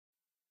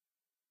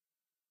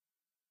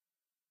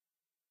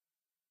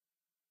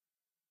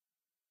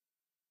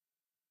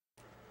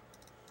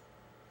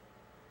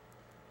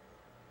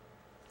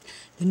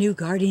The new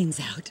Guardian's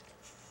out.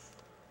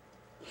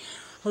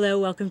 Hello,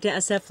 welcome to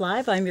SF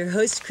Live. I'm your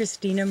host,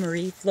 Christina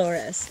Marie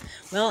Flores.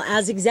 Well,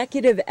 as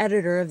executive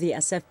editor of the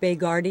SF Bay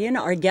Guardian,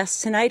 our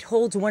guest tonight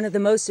holds one of the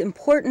most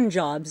important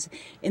jobs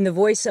in the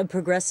voice of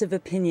progressive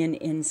opinion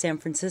in San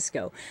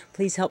Francisco.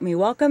 Please help me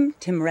welcome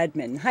Tim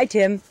Redmond. Hi,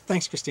 Tim.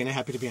 Thanks, Christina.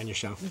 Happy to be on your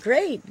show.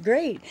 Great,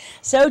 great.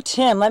 So,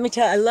 Tim, let me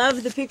tell you, I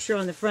love the picture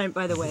on the front,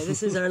 by the way.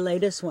 This is our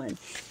latest one.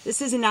 This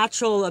is a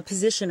natural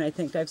position, I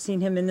think. I've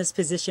seen him in this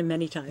position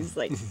many times.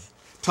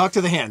 Talk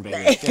to the hand,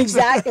 baby.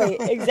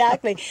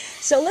 Exactly.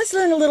 So let's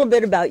learn a little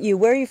bit about you.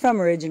 Where are you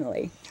from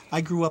originally?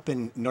 I grew up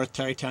in North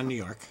Tarrytown, New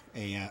York,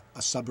 a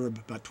suburb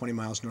about 20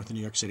 miles north of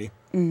New York City.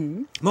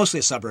 Mm-hmm. Mostly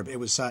a suburb.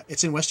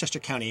 It's in Westchester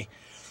County,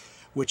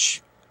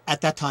 which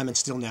at that time and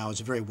still now is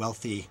a very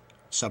wealthy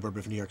suburb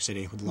of New York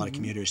City with a lot of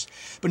commuters.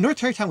 But North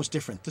Tarrytown was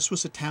different. This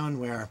was a town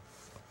where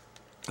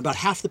about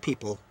half the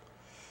people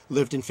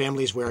lived in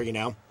families where,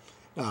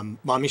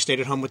 mommy stayed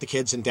at home with the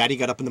kids and daddy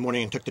got up in the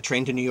morning and took the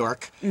train to New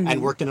York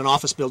and worked in an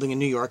office building in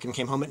New York and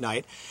came home at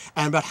night.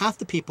 And about half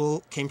the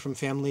people came from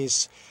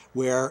families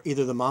where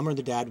either the mom or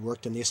the dad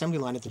worked in the assembly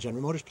line at the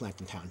General Motors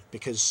plant in town,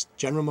 because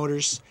General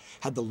Motors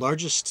had the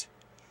largest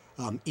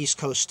East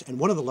Coast and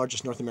one of the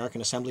largest North American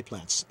assembly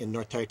plants in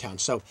North Tarrytown.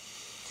 So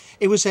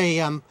it was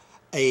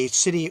a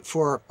city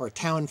or a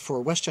town for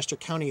Westchester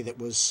County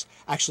that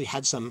actually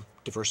had some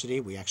diversity.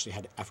 We actually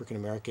had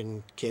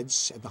African-American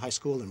kids at the high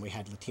school, and we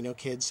had Latino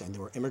kids, and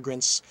there were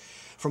immigrants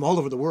from all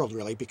over the world,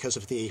 really, because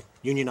of the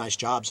unionized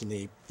jobs in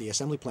the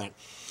assembly plant.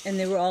 And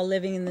they were all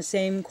living in the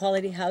same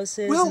quality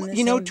houses? Well,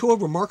 to a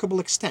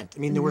remarkable extent. I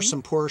mean, there were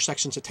some poorer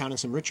sections of town and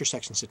some richer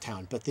sections of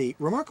town, but the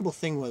remarkable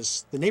thing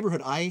was the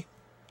neighborhood I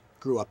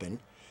grew up in,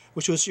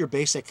 which was your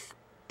basic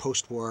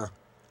post-war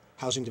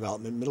housing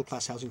development,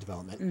 middle-class housing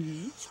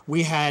development.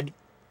 We had,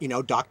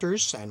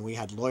 doctors and we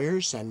had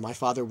lawyers, and my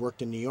father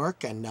worked in New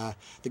York, and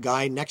the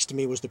guy next to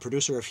me was the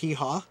producer of Hee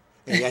Haw,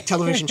 a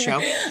television show.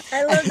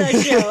 I love that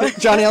show.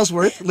 John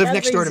Ellsworth lived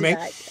next door to me.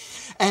 Back.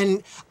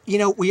 And,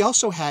 we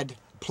also had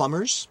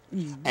plumbers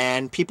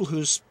and people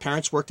whose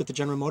parents worked at the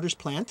General Motors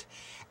plant,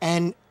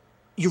 and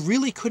you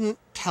really couldn't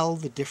tell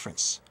the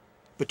difference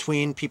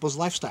between people's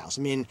lifestyles.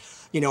 I mean,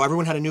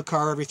 everyone had a new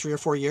car every 3 or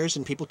 4 years,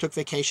 and people took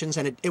vacations,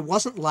 and it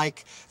wasn't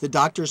like the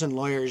doctors and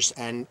lawyers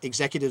and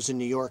executives in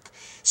New York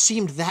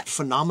seemed that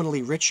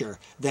phenomenally richer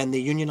than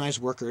the unionized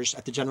workers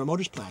at the General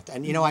Motors plant.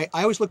 And, I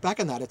always look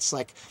back on that. It's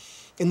like,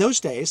 in those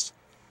days,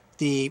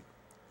 the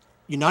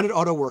United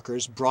Auto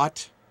Workers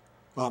brought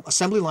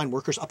assembly line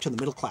workers up to the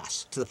middle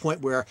class, to the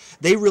point where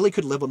they really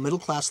could live a middle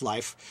class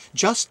life.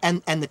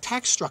 And the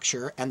tax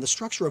structure and the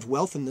structure of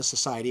wealth in this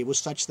society was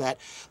such that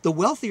the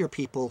wealthier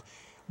people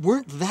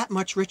weren't that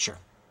much richer.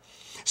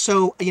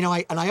 So,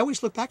 I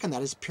always look back on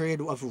that as a period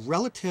of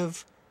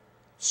relative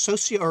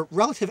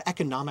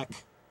economic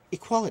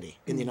equality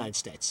in the United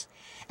States.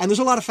 And there's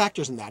a lot of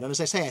factors in that. And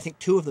as I say, I think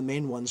two of the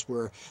main ones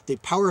were the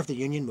power of the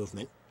union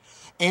movement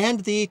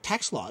and the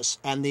tax laws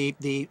and the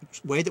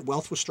way that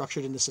wealth was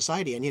structured in the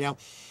society. And, of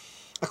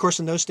course,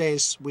 in those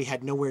days, we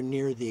had nowhere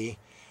near the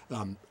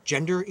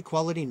gender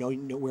equality,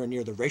 nowhere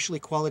near the racial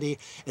equality.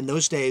 In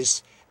those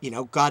days,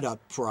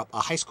 for a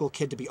high school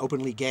kid to be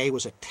openly gay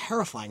was a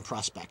terrifying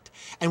prospect.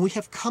 And we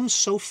have come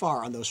so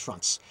far on those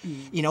fronts,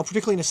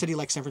 particularly in a city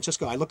like San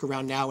Francisco. I look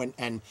around now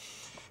and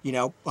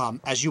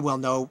as you well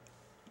know,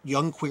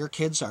 young queer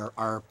kids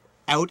are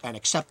out and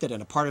accepted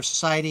and a part of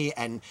society,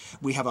 and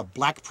we have a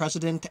black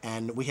president,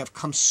 and we have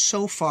come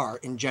so far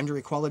in gender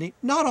equality.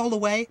 Not all the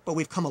way, but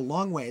we've come a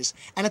long ways.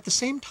 And at the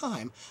same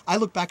time, I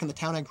look back in the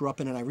town I grew up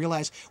in and I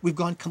realize we've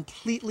gone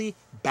completely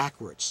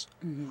backwards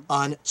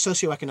on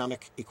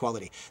socioeconomic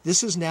equality.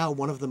 This is now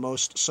one of the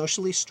most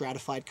socially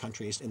stratified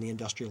countries in the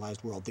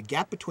industrialized world. The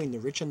gap between the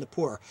rich and the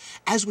poor,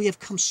 as we have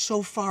come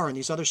so far in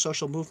these other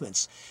social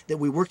movements that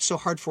we worked so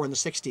hard for in the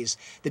 60s,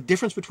 the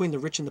difference between the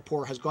rich and the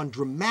poor has gone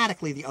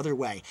dramatically the other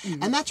way.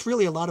 And that's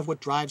really a lot of what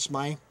drives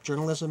my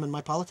journalism and my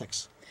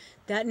politics.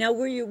 Now,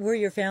 were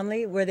your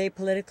family, were they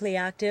politically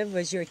active?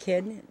 Was your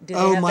kid? Did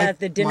they have that at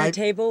the dinner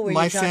table?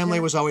 My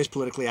family was always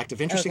politically active.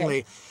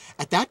 Interestingly,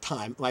 at that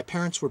time, my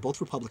parents were both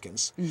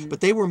Republicans,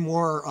 but they were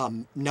more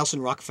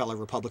Nelson Rockefeller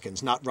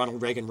Republicans, not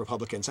Ronald Reagan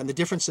Republicans. And the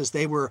difference is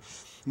they were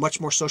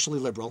much more socially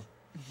liberal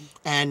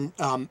and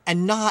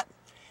not,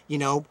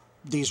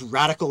 these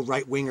radical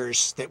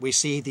right-wingers that we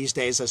see these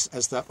days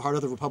as the heart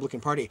of the Republican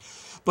Party.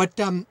 But,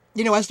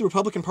 as the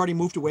Republican Party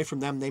moved away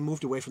from them, they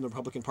moved away from the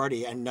Republican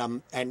Party. And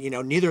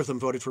neither of them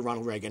voted for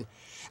Ronald Reagan.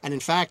 And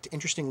in fact,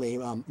 interestingly,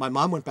 my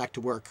mom went back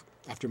to work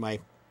after my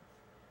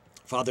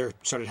father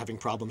started having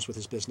problems with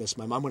his business.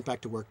 My mom went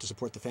back to work to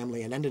support the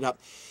family and ended up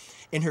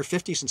in her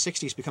 50s and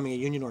 60s becoming a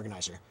union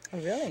organizer. Oh,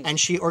 really? And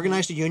she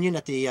organized a union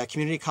at the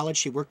community college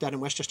she worked at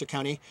in Westchester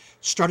County,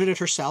 started it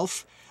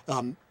herself,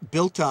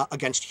 built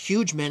against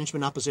huge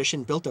management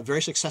opposition, built a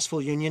very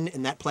successful union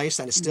in that place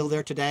and is still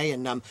there today.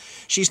 And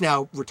she's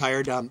now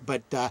retired.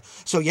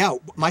 So yeah,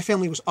 my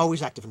family was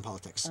always active in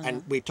politics.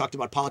 And we talked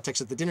about politics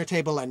at the dinner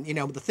table. And,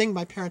 the thing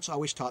my parents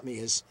always taught me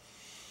is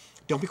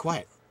don't be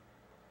quiet.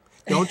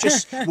 Don't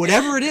just,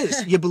 whatever it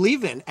is you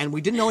believe in, and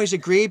we didn't always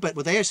agree, but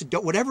what they said,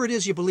 whatever it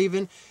is you believe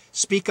in,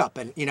 speak up.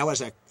 And,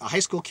 as a high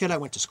school kid, I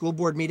went to school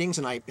board meetings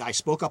and I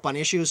spoke up on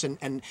issues.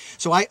 And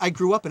so I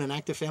grew up in an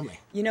active family.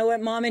 You know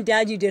what, Mom and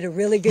Dad, you did a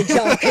really good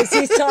job because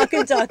he's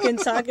talking.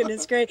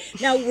 It's great.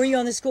 Now, were you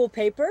on the school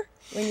paper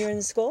when you were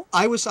in school?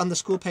 I was on the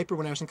school paper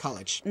when I was in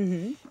college.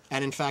 Mm-hmm.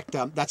 And in fact,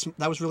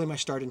 that was really my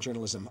start in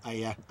journalism.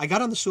 I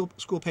got on the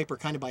school paper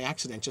kind of by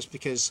accident, just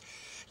because,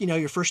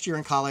 your first year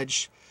in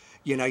college,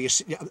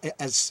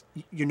 as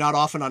you're not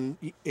often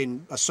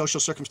in a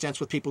social circumstance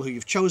with people who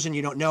you've chosen,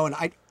 you don't know. And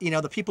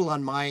the people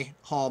on my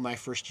hall my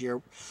first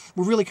year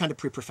were really kind of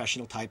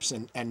pre-professional types.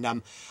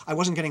 And I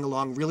wasn't getting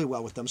along really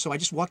well with them. So I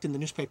just walked in the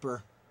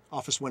newspaper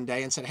office one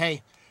day and said,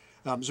 hey,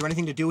 is there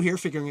anything to do here?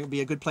 Figuring it would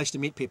be a good place to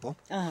meet people,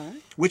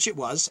 which it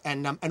was.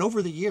 And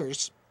over the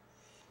years,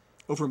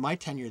 over my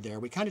tenure there,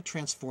 we kind of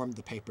transformed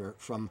the paper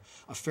from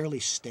a fairly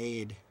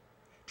staid,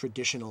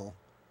 traditional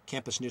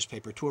campus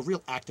newspaper to a real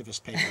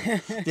activist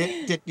paper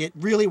that it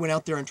really went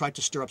out there and tried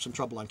to stir up some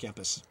trouble on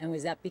campus. And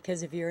was that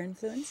because of your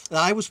influence?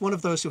 I was one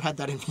of those who had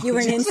that influence. You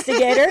were an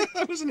instigator?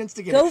 I was an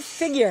instigator. Go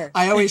figure.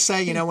 I always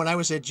say, when I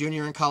was a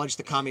junior in college,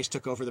 the commies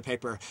took over the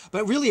paper.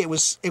 But really, it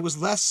was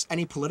less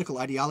any political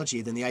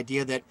ideology than the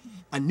idea that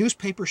a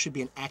newspaper should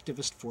be an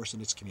activist force in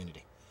its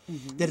community.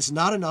 Mm-hmm. That it's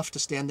not enough to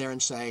stand there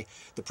and say,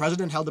 the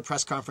president held a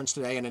press conference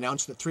today and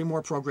announced that 3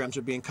 more programs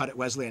are being cut at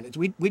Wesleyan.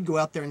 We'd go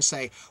out there and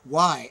say,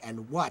 why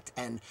and what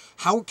and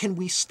how can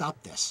we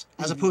stop this?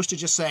 As opposed to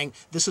just saying,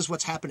 this is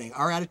what's happening.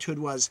 Our attitude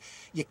was,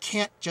 you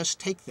can't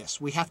just take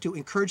this. We have to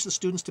encourage the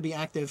students to be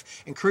active,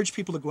 encourage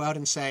people to go out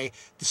and say,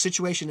 the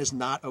situation is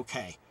not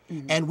okay.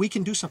 Mm-hmm. And we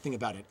can do something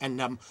about it.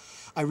 And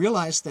I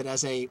realized that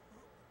as a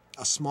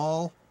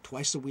small,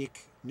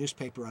 twice-a-week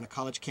newspaper on a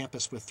college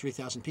campus with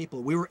 3,000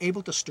 people, we were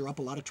able to stir up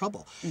a lot of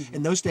trouble. Mm-hmm.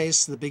 In those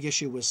days, the big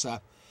issue was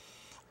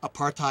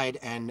apartheid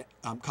and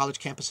college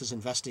campuses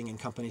investing in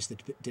companies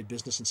that did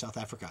business in South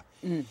Africa.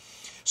 Mm.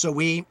 So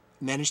we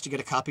managed to get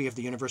a copy of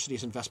the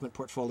university's investment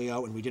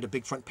portfolio, and we did a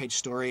big front page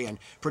story, and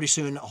pretty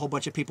soon a whole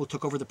bunch of people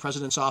took over the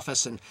president's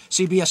office, and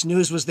CBS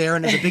News was there,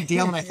 and it was a big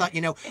deal. And I thought,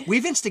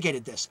 we've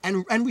instigated this,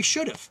 and we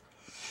should have.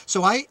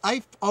 So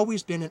I've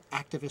always been an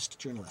activist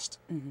journalist.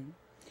 Mm-hmm.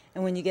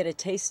 And when you get a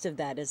taste of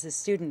that as a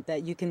student,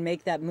 that you can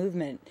make that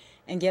movement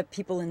and get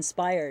people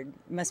inspired,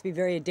 it must be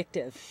very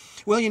addictive.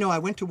 Well, I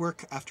went to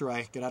work after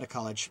I got out of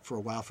college for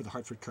a while for the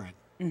Hartford Courant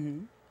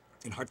in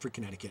Hartford,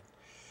 Connecticut.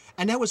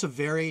 And that was a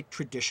very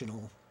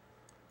traditional,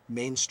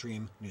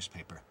 mainstream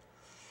newspaper.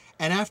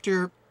 And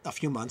after a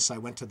few months, I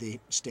went to the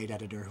state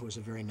editor, who was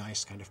a very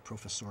nice kind of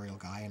professorial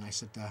guy, and I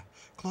said,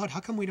 Claude,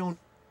 how come we don't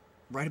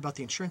write about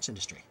the insurance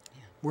industry?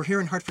 Yeah. We're here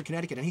in Hartford,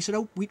 Connecticut. And he said,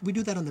 we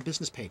do that on the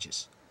business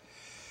pages.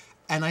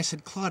 And I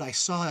said, Claude, I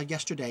saw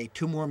yesterday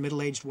 2 more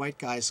middle-aged white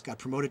guys got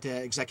promoted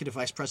to executive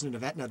vice president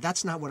of Aetna.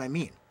 That's not what I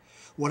mean.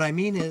 What I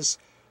mean is,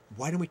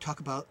 why don't we talk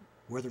about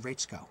where the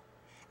rates go?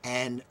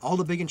 And all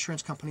the big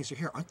insurance companies are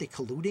here. Aren't they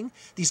colluding?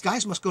 These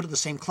guys must go to the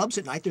same clubs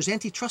at night. There's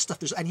antitrust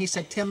stuff. And he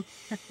said, Tim,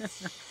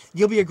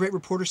 you'll be a great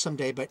reporter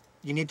someday, but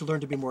you need to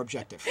learn to be more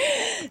objective.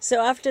 So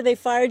after they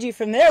fired you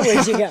from there,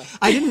 where'd you go?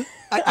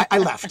 I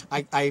left.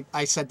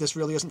 I said, this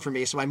really isn't for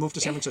me. So I moved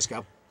to San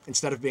Francisco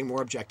instead of being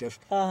more objective.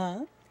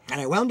 Uh-huh. And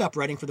I wound up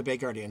writing for the Bay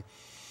Guardian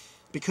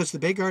because the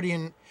Bay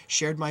Guardian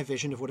shared my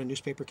vision of what a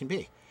newspaper can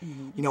be.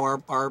 Mm-hmm.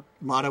 Our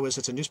motto is,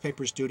 it's a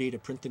newspaper's duty to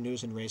print the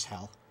news and raise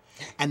hell.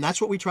 And that's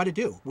what we try to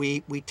do.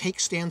 We take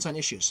stands on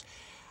issues.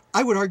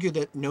 I would argue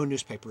that no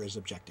newspaper is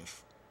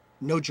objective.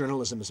 No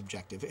journalism is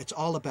objective. It's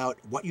all about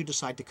what you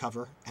decide to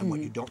cover and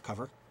what you don't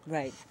cover.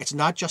 Right. It's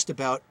not just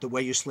about the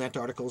way you slant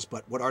articles,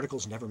 but what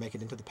articles never make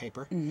it into the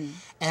paper. Mm-hmm.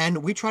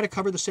 And we try to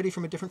cover the city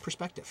from a different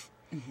perspective.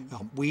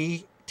 Mm-hmm.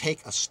 We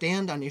take a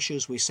stand on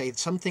issues. We say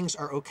some things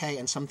are okay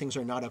and some things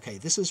are not okay.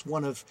 This is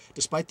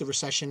despite the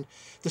recession,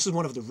 this is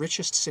one of the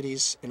richest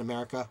cities in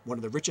America, one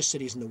of the richest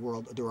cities in the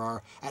world. There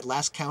are, at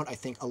last count, I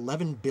think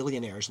 11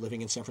 billionaires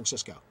living in San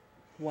Francisco.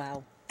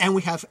 Wow. And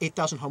we have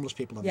 8,000 homeless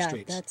people on the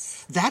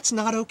streets. That's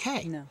not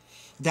okay. No.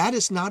 That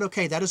is not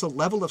okay. That is a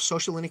level of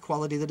social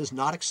inequality that is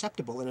not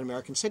acceptable in an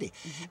American city.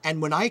 Mm-hmm.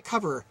 And when I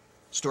cover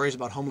stories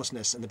about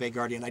homelessness in the Bay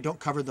Guardian, I don't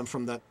cover them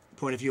from the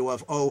point of view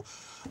of,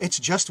 it's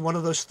just one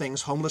of those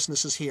things.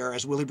 Homelessness is here.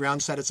 As Willie Brown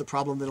said, it's a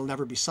problem that'll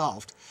never be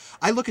solved.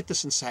 I look at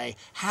this and say,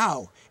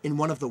 how, in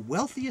one of the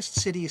wealthiest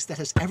cities that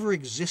has ever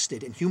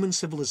existed in human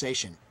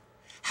civilization,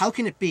 how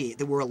can it be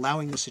that we're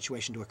allowing this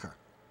situation to occur?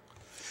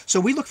 So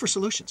we look for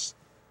solutions.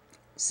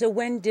 So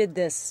when did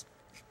this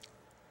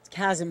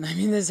chasm,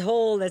 this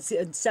whole that's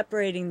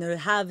separating the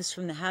haves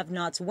from the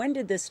have-nots, when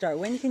did this start?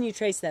 When can you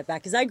trace that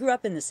back? Because I grew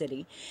up in the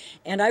city,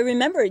 and I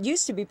remember it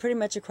used to be pretty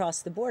much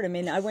across the board.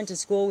 I went to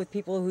school with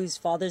people whose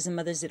fathers and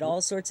mothers did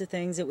all sorts of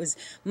things. It was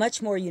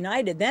much more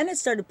united. Then it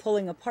started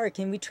pulling apart.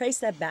 Can we trace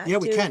that back? Yeah,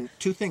 we can.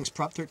 2 things,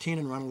 Prop 13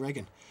 and Ronald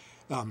Reagan.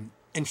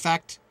 In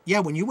fact,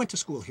 when you went to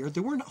school here,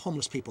 there weren't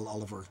homeless people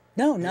all over.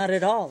 No, not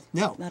at all.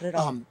 No. Not at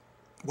all.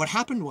 What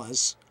happened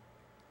was,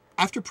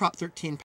 after Prop 13